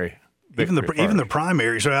primary. Even the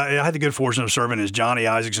primary. So I had the good fortune of serving as Johnny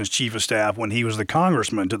Isaacson's chief of staff when he was the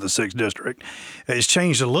congressman to the 6th district. It's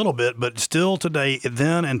changed a little bit, but still today,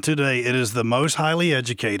 then and today, it is the most highly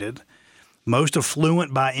educated, most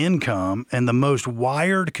affluent by income, and the most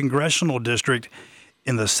wired congressional district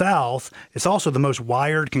in the South. It's also the most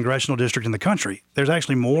wired congressional district in the country. There's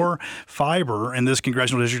actually more fiber in this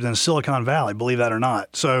congressional district than Silicon Valley, believe that or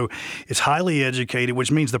not. So it's highly educated, which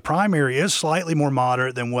means the primary is slightly more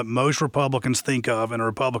moderate than what most Republicans think of in a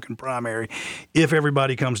Republican primary if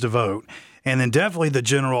everybody comes to vote. And then definitely the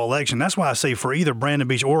general election. That's why I say for either Brandon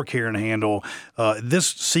Beach or Karen Handel, this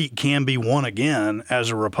seat can be won again as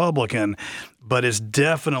a Republican. But it's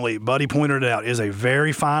definitely, Buddy pointed it out, is a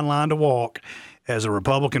very fine line to walk as a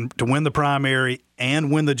Republican to win the primary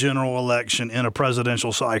and win the general election in a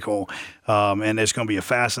presidential cycle. And it's going to be a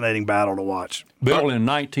fascinating battle to watch. Bill, in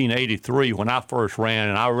 1983, when I first ran,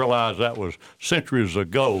 and I realized that was centuries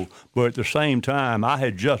ago, but at the same time, I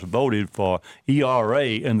had just voted for ERA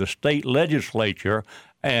in the state legislature,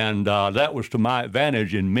 and that was to my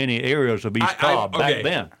advantage in many areas of East Cobb back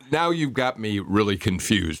then. Now you've got me really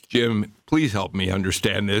confused. Jim, please help me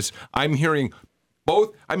understand this. I'm hearing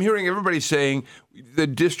everybody saying the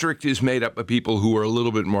district is made up of people who are a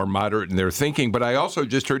little bit more moderate in their thinking, but I also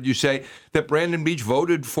just heard you say that Brandon Beach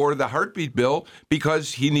voted for the heartbeat bill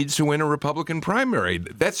because he needs to win a Republican primary.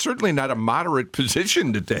 That's certainly not a moderate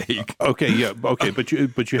position to take. But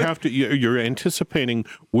you have to. You're anticipating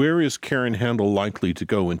where is Karen Handel likely to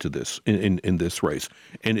go into this in this race,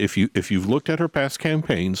 and if you've looked at her past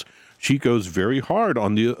campaigns, she goes very hard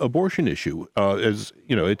on the abortion issue. As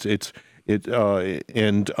you know,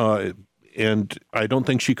 and I don't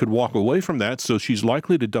think she could walk away from that, so she's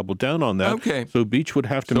likely to double down on that. Okay. So Beach would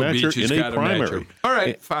have to match her in a primary. All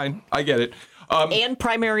right, fine. I get it. And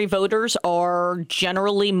primary voters are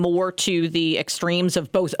generally more to the extremes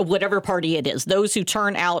of both, whatever party it is. Those who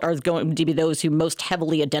turn out are going to be those who most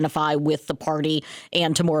heavily identify with the party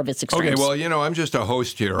and to more of its extremes. Okay, well, I'm just a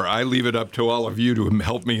host here. I leave it up to all of you to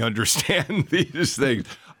help me understand these things.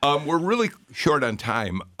 We're really short on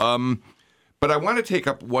time. But I want to take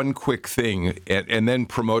up one quick thing and then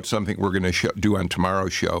promote something we're going to do on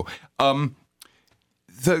tomorrow's show.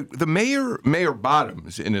 The Mayor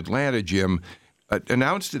Bottoms in Atlanta, Jim,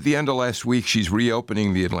 announced at the end of last week she's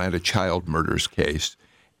reopening the Atlanta child murders case.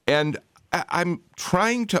 And I'm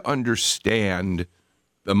trying to understand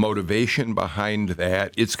the motivation behind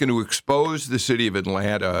that. It's going to expose the city of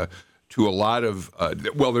Atlanta to a lot of,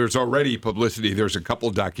 there's already publicity. There's a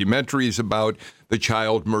couple documentaries about the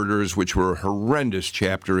child murders, which were a horrendous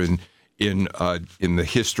chapter in the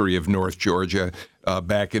history of North Georgia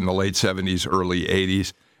back in the late 70s, early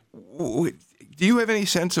 80s. Do you have any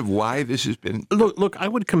sense of why this has been? Look, I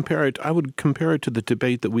would compare it to the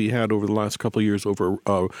debate that we had over the last couple of years over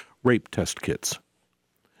rape test kits.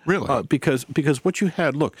 Really? Because what you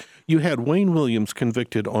had Wayne Williams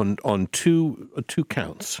convicted on two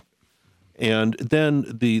counts. And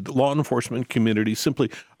then the law enforcement community simply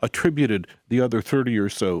attributed the other 30 or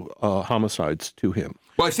so homicides to him.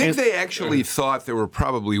 Well, I think they actually thought there were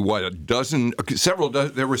probably, several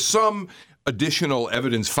dozen. There was some additional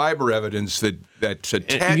evidence, fiber evidence that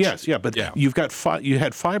attached. You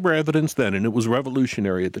had fiber evidence then, and it was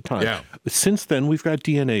revolutionary at the time. Yeah. Since then, we've got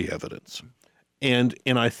DNA evidence. And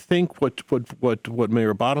I think what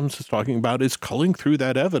Mayor Bottoms is talking about is culling through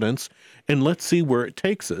that evidence, and let's see where it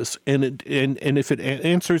takes us. And if it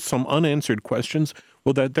answers some unanswered questions,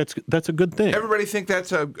 well, that's a good thing. Everybody think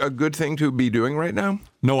that's a good thing to be doing right now?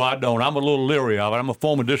 No, I don't. I'm a little leery of it. I'm a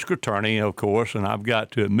former district attorney, of course, and I've got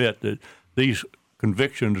to admit that these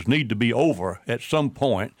convictions need to be over at some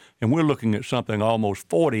point, and we're looking at something almost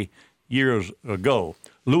 40 years ago.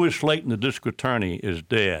 Louis Slayton, the district attorney, is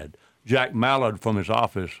dead. Jack Mallard from his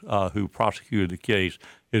office, who prosecuted the case,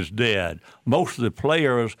 is dead. Most of the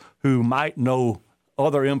players who might know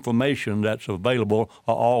other information that's available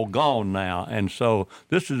are all gone now. And so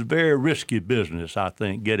this is very risky business, I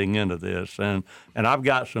think, getting into this. And I've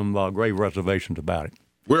got some grave reservations about it.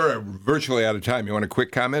 We're virtually out of time. You want a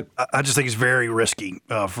quick comment? I just think it's very risky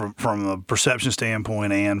from a perception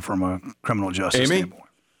standpoint and from a criminal justice standpoint.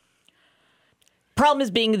 Problem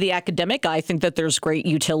is, being the academic, I think that there's great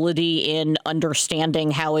utility in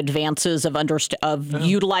understanding how advances of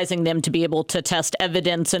utilizing them to be able to test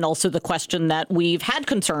evidence, and also the question that we've had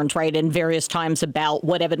concerns, right, in various times about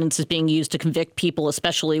what evidence is being used to convict people,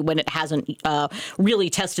 especially when it hasn't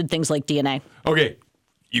really tested things like DNA. Okay,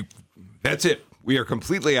 that's it. We are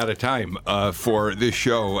completely out of time for this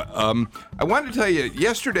show. I wanted to tell you,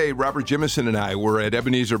 yesterday, Robert Jimison and I were at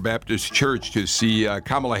Ebenezer Baptist Church to see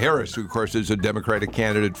Kamala Harris, who, of course, is a Democratic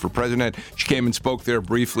candidate for president. She came and spoke there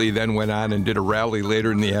briefly, then went on and did a rally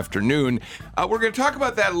later in the afternoon. We're going to talk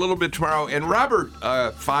about that a little bit tomorrow. And Robert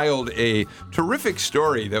filed a terrific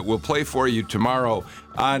story that we'll play for you tomorrow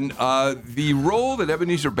on the role that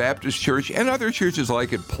Ebenezer Baptist Church and other churches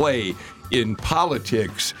like it play in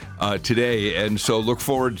politics today. And so look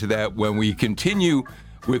forward to that when we continue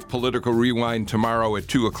with Political Rewind tomorrow at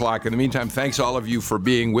 2 o'clock. In the meantime, thanks all of you for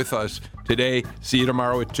being with us today. See you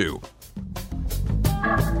tomorrow at 2.